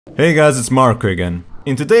Hey guys, it's Marco again.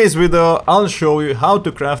 In today's video, I'll show you how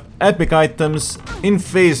to craft epic items in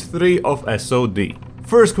phase 3 of SoD.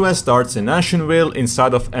 First quest starts in Ashenvale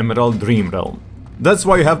inside of Emerald Dream Realm. That's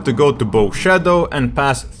why you have to go to Bow Shadow and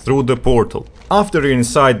pass through the portal. After you're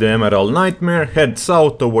inside the Emerald Nightmare, head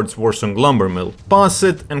south towards Warsong Lumber Mill. Pass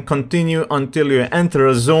it and continue until you enter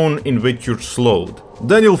a zone in which you're slowed.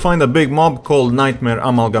 Then you'll find a big mob called Nightmare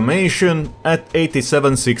Amalgamation at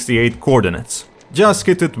 8768 coordinates. Just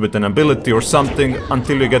hit it with an ability or something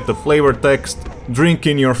until you get the flavor text, drink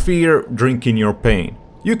in your fear, drink in your pain.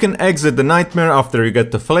 You can exit the nightmare after you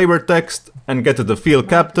get the flavor text and get to the field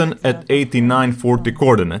captain at 8940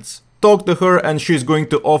 coordinates. Talk to her and she's going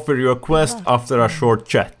to offer you a quest after a short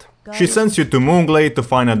chat. She sends you to Moonglade to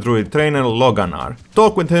find a druid trainer, Loganar.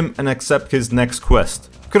 Talk with him and accept his next quest.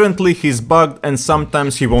 Currently he's bugged and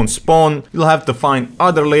sometimes he won't spawn, you'll have to find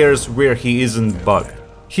other layers where he isn't bugged.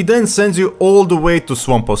 He then sends you all the way to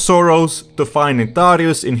Swamp of Sorrows to find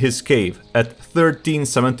Itarius in his cave at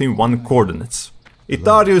 1371 coordinates.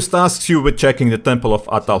 Itarius tasks you with checking the temple of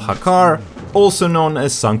Atal Hakar, also known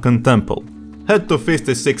as Sunken Temple. Head to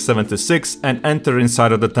 5676 and enter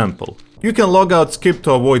inside of the temple. You can log out skip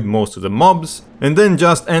to avoid most of the mobs, and then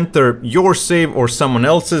just enter your save or someone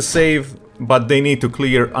else's save, but they need to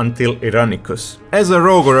clear until Iranicus. As a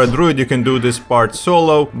rogue or a druid you can do this part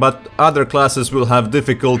solo, but other classes will have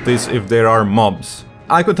difficulties if there are mobs.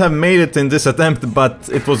 I could have made it in this attempt, but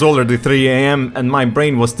it was already 3 AM and my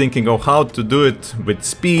brain was thinking of how to do it with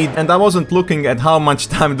speed, and I wasn't looking at how much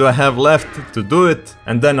time do I have left to do it,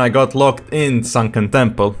 and then I got locked in Sunken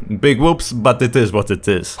Temple. Big whoops, but it is what it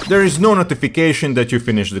is. There is no notification that you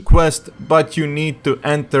finished the quest, but you need to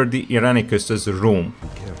enter the Iranicus's room.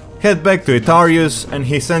 Head back to Itarius and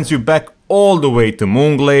he sends you back all the way to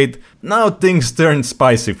Moonglade. Now things turned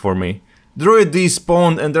spicy for me. Druid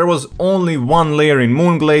despawned and there was only one layer in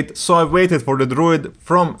Moonglade, so I waited for the druid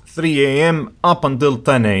from 3 AM up until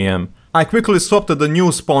 10 AM. I quickly swapped to the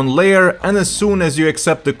new spawn layer, and as soon as you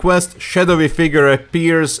accept the quest, shadowy figure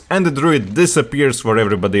appears and the druid disappears for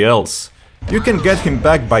everybody else. You can get him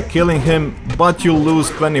back by killing him, but you'll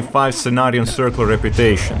lose 25 Cenarion Circle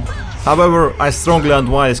reputation. However, I strongly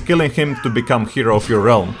advise killing him to become hero of your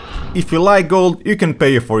realm. If you like gold, you can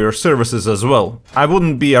pay for your services as well. I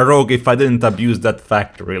wouldn't be a rogue if I didn't abuse that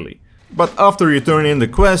fact really. But after you turn in the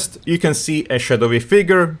quest, you can see a shadowy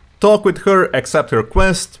figure, talk with her, accept her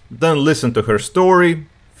quest, then listen to her story,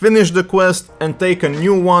 finish the quest and take a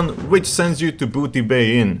new one which sends you to Booty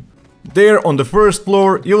Bay Inn. There on the first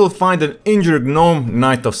floor you will find an injured gnome,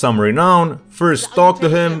 Knight of some renown. First talk to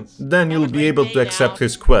him, then you'll be able to accept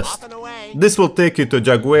his quest. This will take you to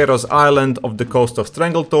Jaguero's island of the coast of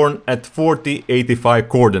Stranglethorn at 4085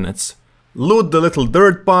 coordinates. Loot the little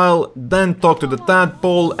dirt pile, then talk to the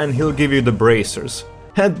tadpole and he'll give you the bracers.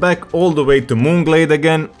 Head back all the way to Moonglade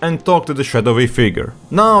again and talk to the shadowy figure.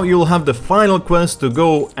 Now you'll have the final quest to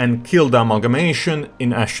go and kill the Amalgamation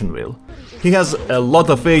in Ashenvale. He has a lot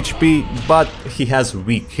of HP, but he has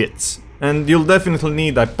weak hits. And you'll definitely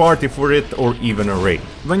need a party for it or even a raid.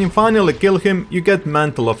 When you finally kill him, you get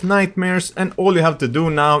Mantle of Nightmares and all you have to do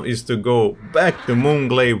now is to go back to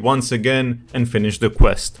Moonglade once again and finish the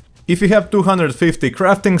quest. If you have 250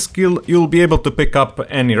 crafting skill, you'll be able to pick up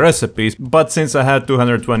any recipes, but since I had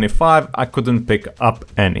 225, I couldn't pick up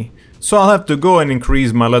any. So I'll have to go and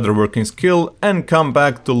increase my leatherworking skill and come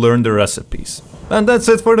back to learn the recipes. And that's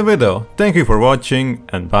it for the video. Thank you for watching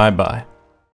and bye bye.